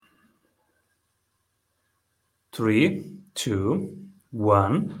Three, two,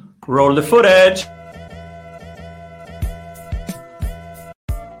 one. Roll the footage.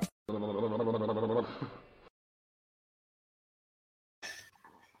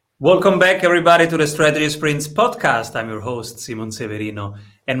 Welcome back, everybody, to the Strategy Sprints podcast. I'm your host, Simon Severino.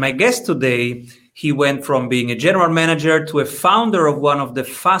 And my guest today, he went from being a general manager to a founder of one of the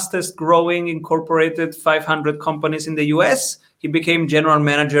fastest growing incorporated 500 companies in the US. He became general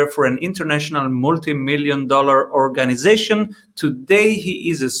manager for an international multi-million-dollar organization. Today,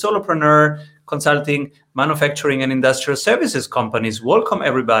 he is a solopreneur consulting manufacturing and industrial services companies. Welcome,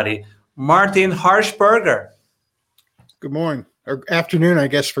 everybody. Martin Harshberger. Good morning, or afternoon, I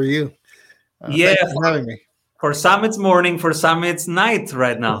guess, for you. Yeah, thanks for having me. For some it's morning, for some it's night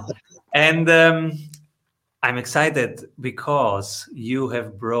right now. And I'm excited because you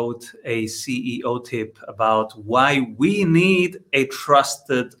have brought a CEO tip about why we need a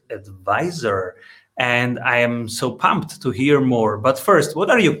trusted advisor. And I am so pumped to hear more. But first, what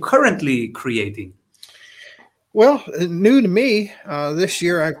are you currently creating? Well, new to me, this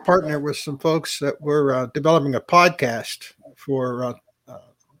year I partnered with some folks that were developing a podcast for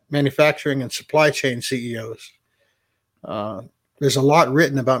manufacturing and supply chain CEOs. There's a lot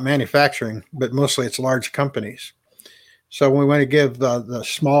written about manufacturing, but mostly it's large companies. So we want to give the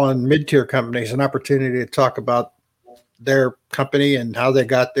small and mid-tier companies an opportunity to talk about their company and how they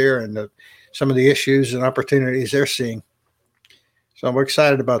got there and some of the issues and opportunities they're seeing. So we're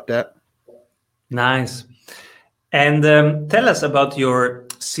excited about that. Nice. And tell us about your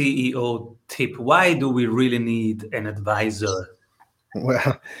CEO tip. Why do we really need an advisor?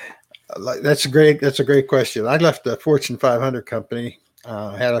 Well, that's a great question. I left a Fortune 500 company,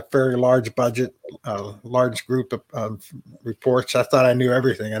 had a very large budget, a large group of reports. I thought I knew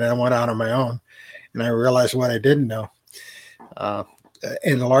everything, and I went out on my own, and I realized what I didn't know.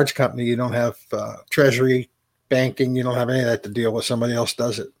 In a large company, you don't have treasury, banking, you don't have any of that to deal with. Somebody else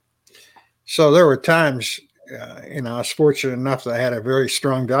does it. So there were times, I was fortunate enough that I had a very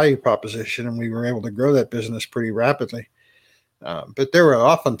strong value proposition, and we were able to grow that business pretty rapidly. But there were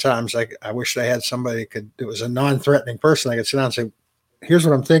often times I wish I had somebody that was a non-threatening person. I could sit down and say, here's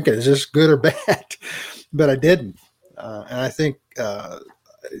what I'm thinking. Is this good or bad? But I didn't. And I think I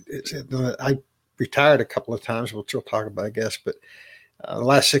retired a couple of times, which we'll talk about, I guess. But the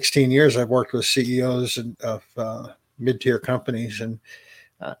last 16 years, I've worked with CEOs of mid-tier companies. And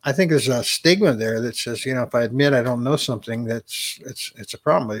I think there's a stigma there that says, if I admit I don't know something, it's a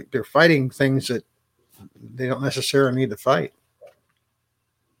problem. They're fighting things that they don't necessarily need to fight.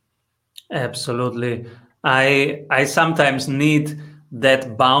 Absolutely. I sometimes need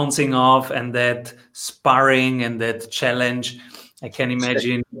that bouncing off and that sparring and that challenge. I can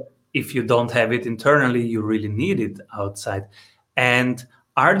imagine if you don't have it internally, you really need it outside. And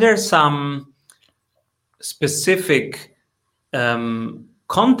are there some specific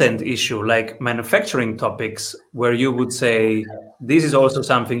content issue like manufacturing topics where you would say this is also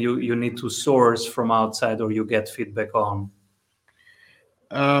something you need to source from outside or you get feedback on?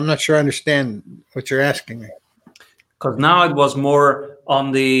 I'm not sure I understand what you're asking me. Because now it was more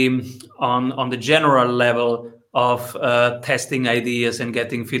on the general level of testing ideas and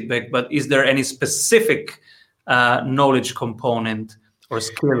getting feedback. But is there any specific knowledge component or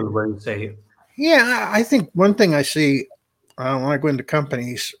skill where you say? Yeah, I think one thing I see when I go into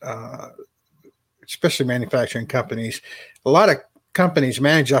companies, especially manufacturing companies, a lot of companies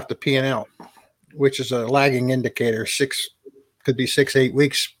manage off the P&L, which is a lagging indicator. Could be 6-8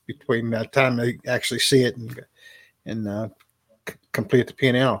 weeks between that time they actually see it and complete the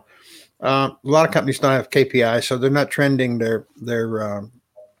P&L. A lot of companies don't have KPIs, so they're not trending their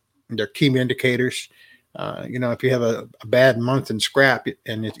key indicators. If you have a bad month in scrap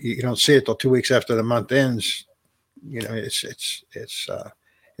and you don't see it till 2 weeks after the month ends, it's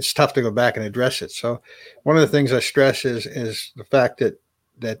tough to go back and address it. So one of the things I stress is the fact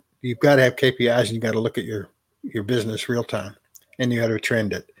that you've got to have KPIs and you got to look at your business real time and you got to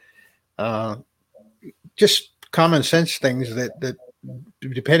trend it. Just common sense things that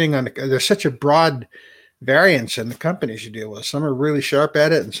depending on there's such a broad variance in the companies you deal with. Some are really sharp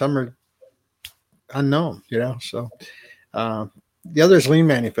at it and some are unknown, So the other is lean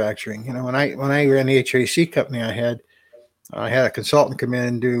manufacturing. When I ran the HVAC company I had a consultant come in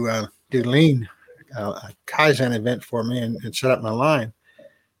and do lean, a Kaizen event for me and set up my line.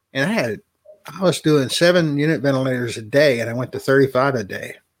 And I was doing 7 unit ventilators a day and I went to 35 a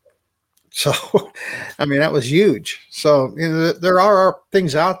day. So, that was huge. So, there are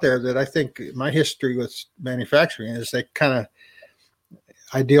things out there that I think my history with manufacturing is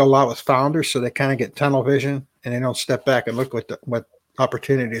I deal a lot with founders, so they kind of get tunnel vision and they don't step back and look what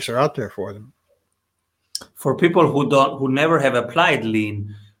opportunities are out there for them. For people who never have applied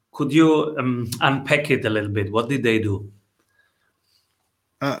lean, could you unpack it a little bit? What did they do?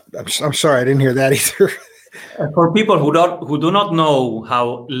 I'm sorry, I didn't hear that either. For people who do not know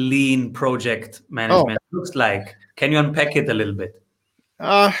how lean project management looks like, can you unpack it a little bit?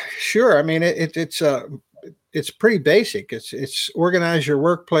 Sure. I mean, it's pretty basic. It's organize your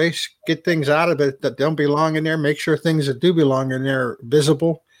workplace, get things out of it that don't belong in there, make sure things that do belong in there are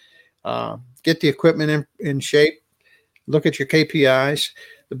visible, get the equipment in shape, look at your KPIs.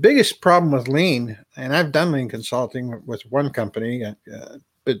 The biggest problem with lean, and I've done lean consulting with one company,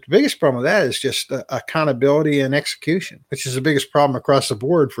 but the biggest problem with that is just accountability and execution, which is the biggest problem across the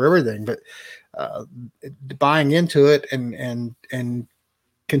board for everything. But buying into it and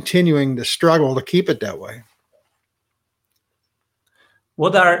continuing to struggle to keep it that way.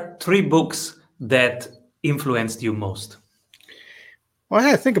 What are 3 books that influenced you most? Well, I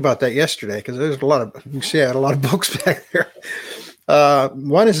had to think about that yesterday because there's a lot of, you see, I had a lot of books back there.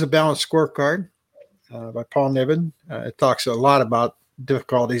 One is The Balanced Scorecard by Paul Niven. It talks a lot about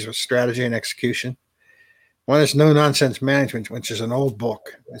difficulties with strategy and execution. One is No Nonsense Management, which is an old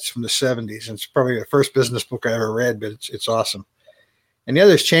book. It's from the 70s. And it's probably the first business book I ever read, but it's awesome. And the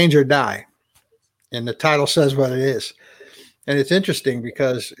other is Change or Die. And the title says what it is. And it's interesting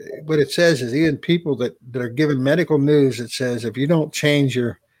because what it says is even people that are given medical news, it says if you don't change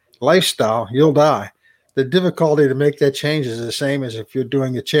your lifestyle, you'll die. The difficulty to make that change is the same as if you're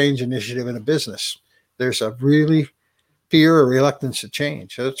doing a change initiative in a business. There's a really fear or reluctance to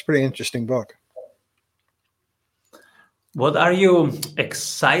change. So it's a pretty interesting book. What are you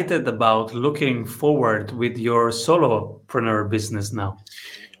excited about looking forward with your solopreneur business now?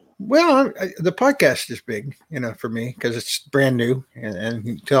 Well, the podcast is big, for me because it's brand new, and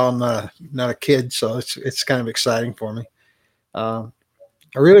you can tell I'm not a kid, so it's kind of exciting for me. I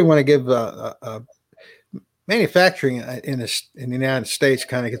really want to give manufacturing in the United States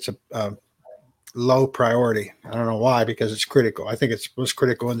kind of gets a low priority. I don't know why, because it's critical. I think it's the most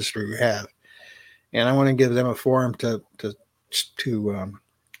critical industry we have, and I want to give them a forum to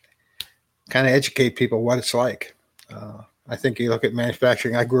kind of educate people what it's like. I think you look at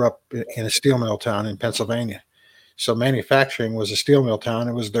manufacturing. I grew up in a steel mill town in Pennsylvania. So manufacturing was a steel mill town.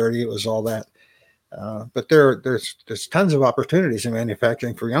 It was dirty. It was all that. But there's tons of opportunities in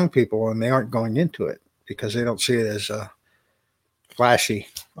manufacturing for young people, and they aren't going into it because they don't see it as a flashy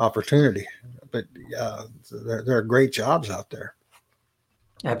opportunity. But there are great jobs out there.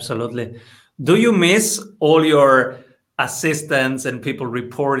 Absolutely. Do you miss all your assistants and people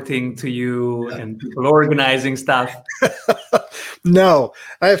reporting to you and people organizing stuff? No,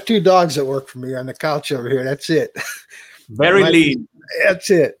 I have 2 dogs that work for me on the couch over here. That's it. Very lean.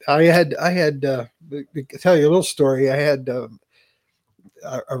 That's it. I had to tell you a little story. I had a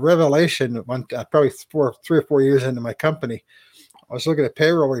revelation probably 3 or 4 years into my company. I was looking at a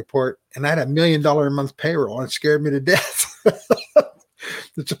payroll report and I had $1 million a month payroll, and it scared me to death.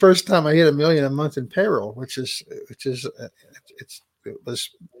 It's the first time I hit $1 million a month in payroll, which it was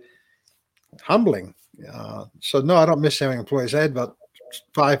humbling. So no, I don't miss having employees. I had about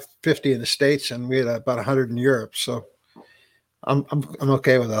 550 in the States, and we had about 100 in Europe. So I'm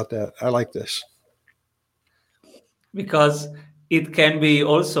okay without that. I like this because it can be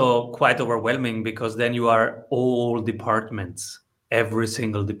also quite overwhelming, because then you are all departments. Every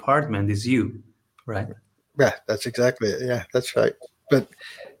single department is you, right? Yeah, that's exactly it. Yeah, that's right. But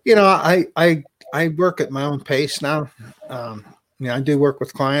I work at my own pace now. I do work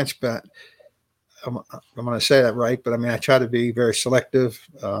with clients, but I'm going to say that right. But I try to be very selective,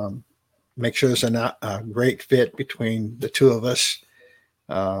 make sure there's a great fit between the 2 of us,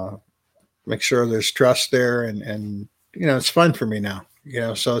 make sure there's trust there. And it's fun for me now,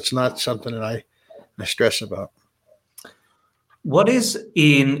 so it's not something that I stress about. What is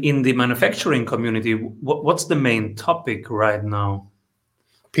in the manufacturing community? What's the main topic right now?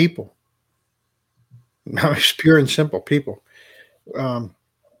 People. No, it's pure and simple. People.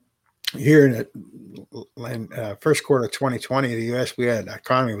 Here in first quarter of 2020, the U.S. The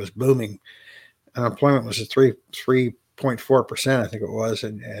economy was booming. Unemployment was at 3.4%, I think it was,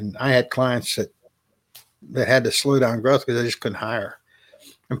 and I had clients that had to slow down growth because they just couldn't hire.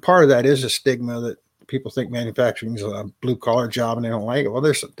 And part of that is a stigma that people think manufacturing is a blue collar job and they don't like it. Well,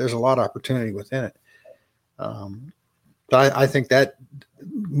 there's a lot of opportunity within it. But I think that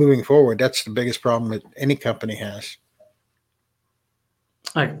moving forward, that's the biggest problem that any company has.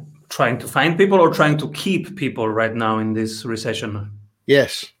 Like trying to find people or trying to keep people right now in this recession?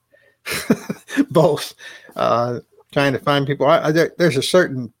 Yes, both. Trying to find people. There's a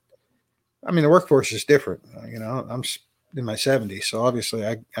certain, the workforce is different. I'm in my 70s, so obviously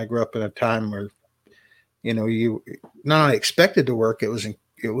I grew up in a time where you not only expected to work, it was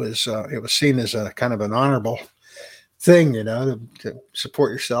seen as a kind of an honorable thing, to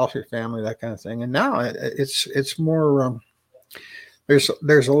support yourself, your family, that kind of thing. And now it's more.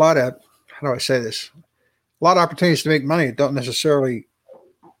 There's a lot of, how do I say this? A lot of opportunities to make money that don't necessarily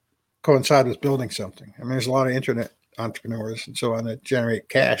coincide with building something. I mean, there's a lot of internet entrepreneurs and so on that generate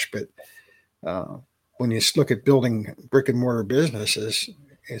cash, but when you look at building brick and mortar businesses,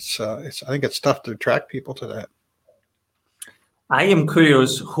 I think it's tough to attract people to that. I am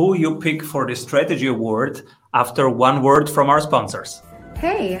curious who you pick for the Strategy Award after one word from our sponsors.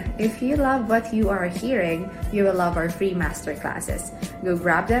 Hey, if you love what you are hearing, you will love our free masterclasses. Go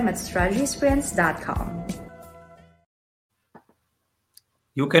grab them at strategysprints.com.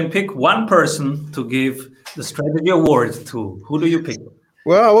 You can pick one person to give the Strategy Award to. Who do you pick?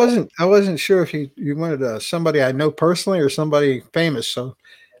 Well, I wasn't sure if you wanted somebody I know personally or somebody famous. So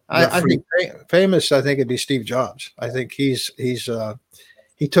I think famous. I think it'd be Steve Jobs. I think he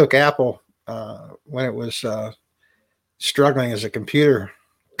took Apple when it was struggling as a computer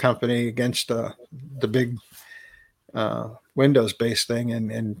company against the big Windows-based thing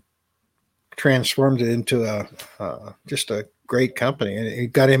and transformed it into just a great company. And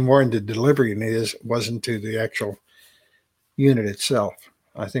it got him more into delivery than it was into the actual unit itself.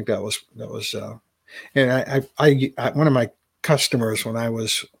 I think that was and I one of my customers when I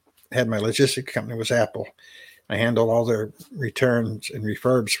had my logistics company was Apple. I handled all their returns and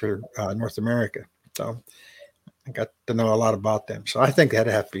refurbs for North America. So I got to know a lot about them. So I think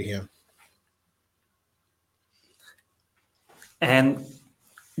that'd have to be him. And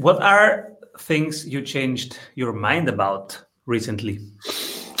what are things you changed your mind about recently?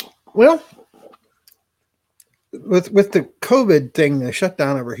 Well, with the COVID thing, the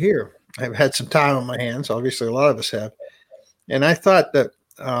shutdown over here, I've had some time on my hands. Obviously, a lot of us have. And I thought that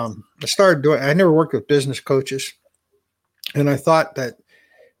I never worked with business coaches. And I thought that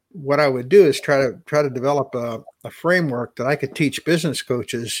what I would do is try to develop a framework that I could teach business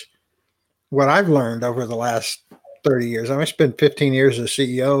coaches what I've learned over the last 30 years. I spent 15 years as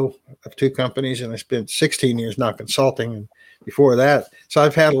CEO of 2 companies, and I spent 16 years now consulting. And before that, so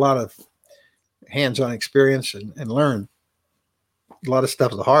I've had a lot of hands-on experience and learned a lot of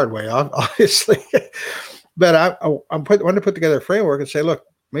stuff the hard way, obviously. But I wanted to put together a framework and say, look,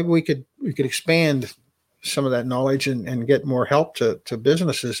 maybe we could expand some of that knowledge and get more help to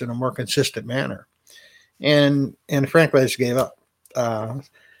businesses in a more consistent manner. And frankly, I just gave up.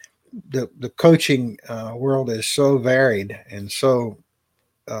 The coaching world is so varied and so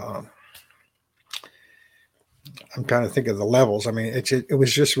I'm trying to think of the levels. I mean, it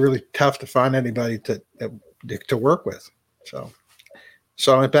was just really tough to find anybody to work with. So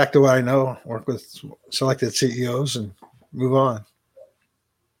I went back to what I know, work with selected CEOs and move on.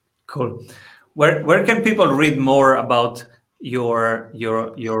 Cool. Where can people read more about your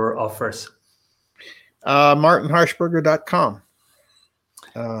offers? MartinHarshberger.com.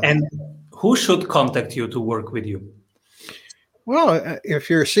 And who should contact you to work with you? Well, if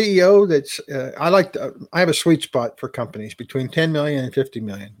you're a CEO, I have a sweet spot for companies between 10 million and 50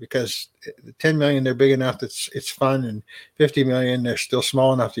 million, because 10 million, they're big enough that it's fun, and 50 million, they're still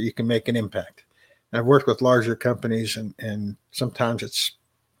small enough that you can make an impact. And I've worked with larger companies, and sometimes it's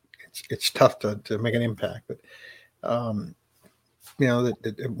tough to make an impact. But that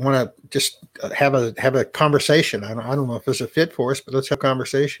want to just have a conversation. I don't know if there's a fit for us, but let's have a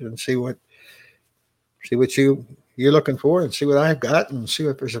conversation and see what you're looking for and see what I've got and see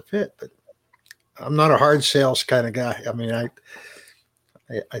if there's a fit. But I'm not a hard sales kind of guy. I mean, I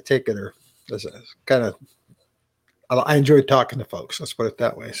take it as a kind of, I enjoy talking to folks. Let's put it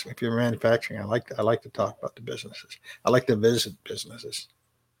that way. So if you're manufacturing, I like to talk about the businesses. I like to visit businesses.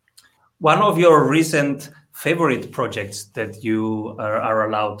 One of your recent favorite projects that you are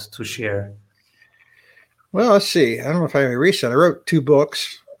allowed to share? Well, let's see. I don't know if I have recent. I wrote 2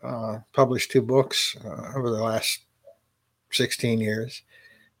 books, published 2 books over the last 16 years,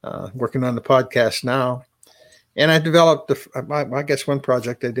 working on the podcast now. And I developed, I guess one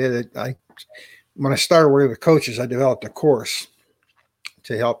project I did, when I started working with coaches, I developed a course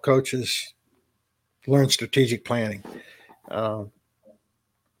to help coaches learn strategic planning.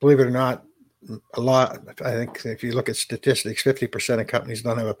 Believe it or not, I think if you look at statistics, 50% of companies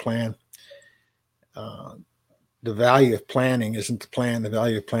don't have a plan. The value of planning isn't the plan. The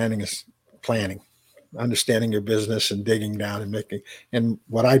value of planning is planning, understanding your business and digging down and and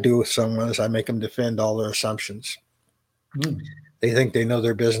what I do with someone is I make them defend all their assumptions. They think they know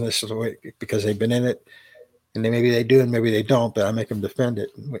their business because they've been in it, and maybe they do and maybe they don't, but I make them defend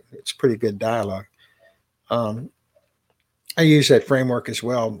it. It's pretty good dialogue. I use that framework as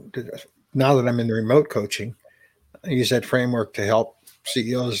well now that I'm in the remote coaching, I use that framework to help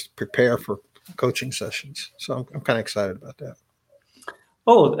CEOs prepare for coaching sessions. So I'm kind of excited about that.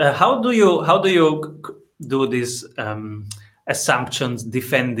 Oh, how do you do this assumptions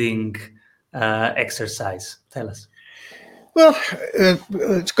defending exercise? Tell us. Well,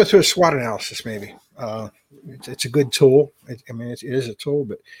 let's go through a SWOT analysis, maybe. It's a good tool. It is a tool,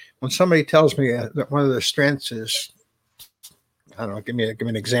 but when somebody tells me that one of their strengths is, I don't know, give me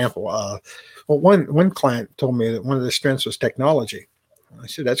an example. Well, one client told me that one of their strengths was technology. I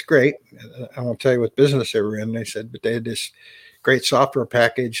said, that's great. I won't tell you what business they were in. They said, but they had this great software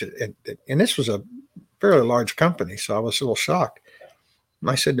package, and this was a fairly large company, so I was a little shocked. And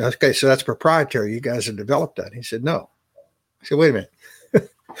I said, okay, so that's proprietary. You guys have developed that. He said, no. I said, wait a minute.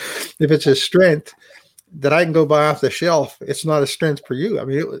 If it's a strength that I can go buy off the shelf, it's not a strength for you. I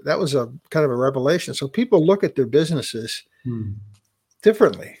mean, that was a kind of a revelation. So people look at their businesses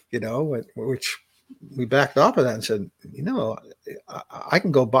differently, which we backed off of that and said, I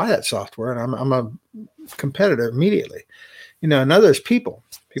can go buy that software, and I'm a competitor immediately. And others, people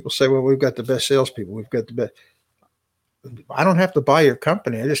say, well, we've got the best salespeople. We've got the best. I don't have to buy your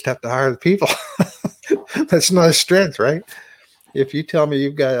company. I just have to hire the people. That's not a strength, right? If you tell me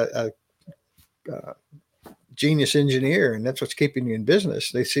you've got a genius engineer and that's what's keeping you in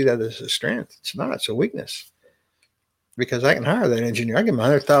business, they see that as a strength. It's not. It's a weakness. Because I can hire that engineer. I give him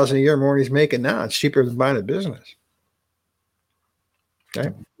 $100,000 a year more than he's making now. It's cheaper than buying a business.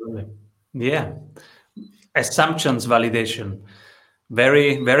 Okay. Yeah. Assumptions validation.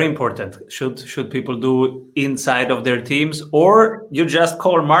 Very, very important. Should people do inside of their teams, or you just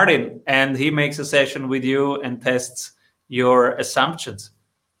call Martin and he makes a session with you and tests your assumptions?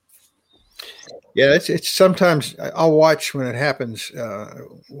 Yeah, it's sometimes I'll watch when it happens.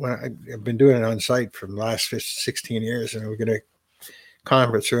 When I've been doing it on site for the last 16 years, and we get a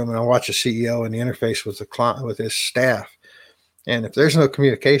conference room, and I watch a CEO and the interface with the client, with his staff. And if there's no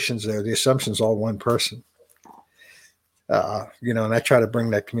communications there, the assumption's all one person. And I try to bring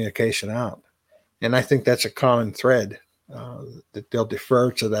that communication out. And I think that's a common thread, that they'll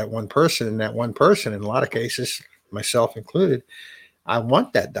defer to that one person, and that one person, in a lot of cases, myself included, I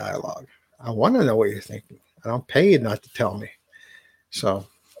want that dialogue. I want to know what you're thinking. I don't pay you not to tell me. So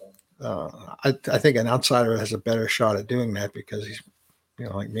I think an outsider has a better shot at doing that because he's,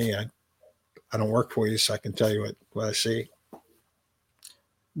 like me, I don't work for you, so I can tell you what I see.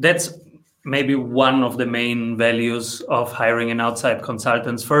 That's maybe one of the main values of hiring an outside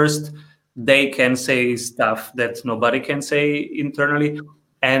consultants. First, they can say stuff that nobody can say internally.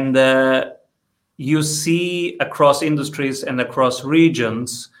 And you see across industries and across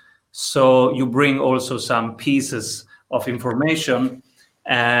regions. So you bring also some pieces of information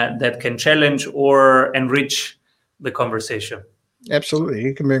that can challenge or enrich the conversation. Absolutely.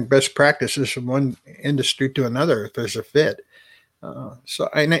 You can bring best practices from one industry to another if there's a fit.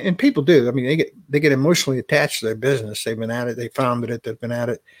 And people do. I mean, they get emotionally attached to their business. They've been at it. They founded it. They've been at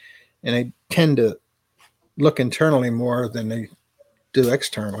it. And they tend to look internally more than they do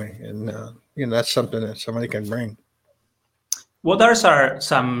externally. And, that's something that somebody can bring. What are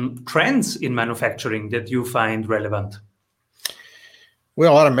some trends in manufacturing that you find relevant?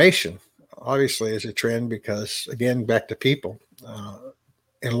 Well, automation obviously is a trend because, again, back to people.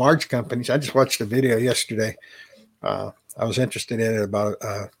 In large companies, I just watched a video yesterday. I was interested in it about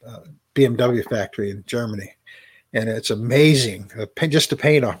a BMW factory in Germany. And it's amazing, just a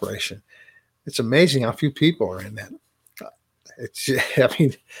paint operation. It's amazing how few people are in that.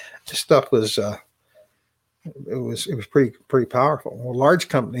 The stuff was... It was pretty powerful. Well, large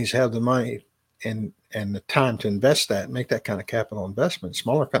companies have the money and the time to invest that, make that kind of capital investment.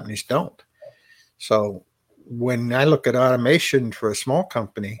 Smaller companies don't. So when I look at automation for a small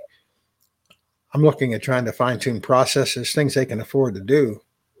company, I'm looking at trying to fine-tune processes, things they can afford to do,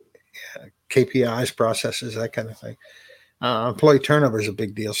 KPIs, processes, that kind of thing. Employee turnover is a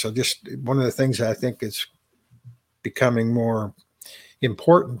big deal. So just one of the things that I think is becoming more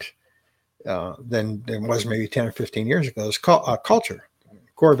important than it was maybe 10 or 15 years ago is culture,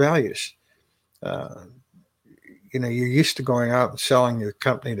 core values. You're used to going out and selling your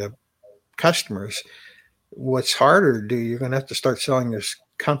company to customers. What's harder to do, you're going to have to start selling this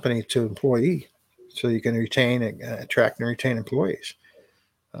company to employees so you can attract and retain employees.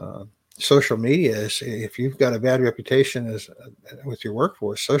 Social media is, if you've got a bad reputation with your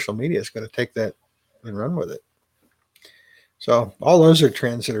workforce, social media is going to take that and run with it. So all those are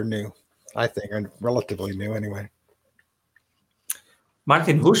trends that are new. I think are relatively new anyway.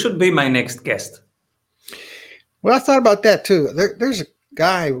 Martin, who should be my next guest? Well, I thought about that too. There's a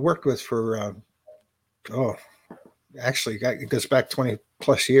guy I worked with for, it goes back 20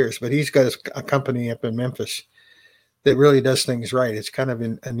 plus years, but he's got a company up in Memphis that really does things right. It's kind of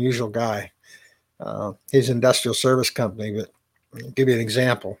an unusual guy. His industrial service company, but I'll give you an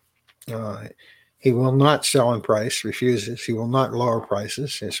example. He will not sell on price, refuses. He will not lower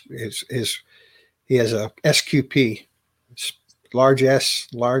prices. He has a SQP, large S,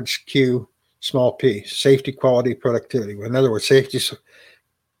 large Q, small p, safety, quality, productivity. In other words, safety,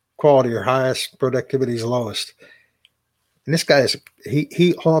 quality are highest, productivity is lowest. And this guy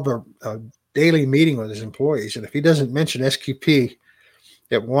he'll have a daily meeting with his employees, and if he doesn't mention SQP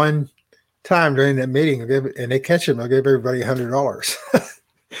at one time during that meeting, and they catch him, they'll give everybody $100.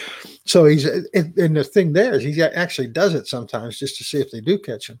 So and the thing there is he actually does it sometimes just to see if they do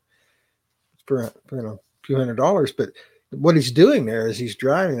catch him for a few $100. But what he's doing there is he's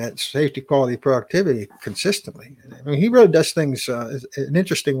driving that safety, quality, productivity consistently. I mean, he really does things in an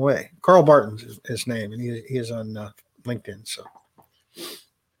interesting way. Carl Barton's his name, and he is on LinkedIn. So,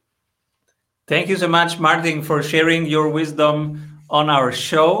 thank you so much, Martin, for sharing your wisdom on our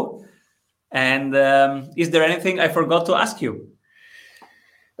show. And is there anything I forgot to ask you?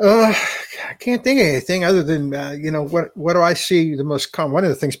 I can't think of anything other than, what do I see the most common? One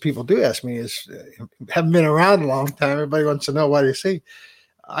of the things people do ask me is, haven't been around a long time. Everybody wants to know what I see.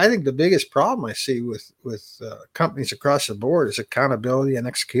 I think the biggest problem I see with companies across the board is accountability and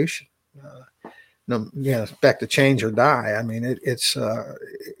execution. Back to change or die. I mean, it's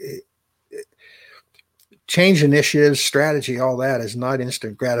change initiatives, strategy, all that is not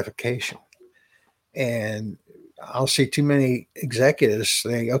instant gratification. And I'll see too many executives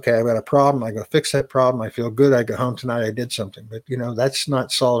saying, okay, I've got a problem. I go fix that problem. I feel good. I go home tonight. I did something. But, that's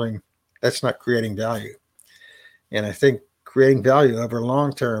not creating value. And I think creating value over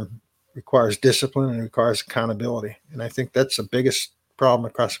long term requires discipline and requires accountability. And I think that's the biggest problem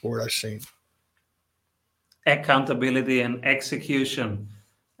across the board I've seen. Accountability and execution.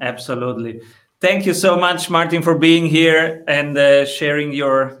 Absolutely. Thank you so much, Martin, for being here and sharing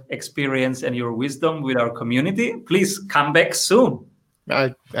your experience and your wisdom with our community. Please come back soon.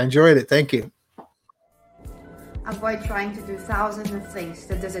 I enjoyed it. Thank you. Avoid trying to do thousands of things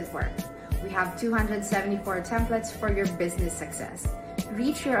that doesn't work. We have 274 templates for your business success.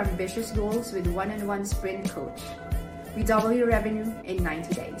 Reach your ambitious goals with one-on-one sprint coach. We double your revenue in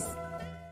 90 days.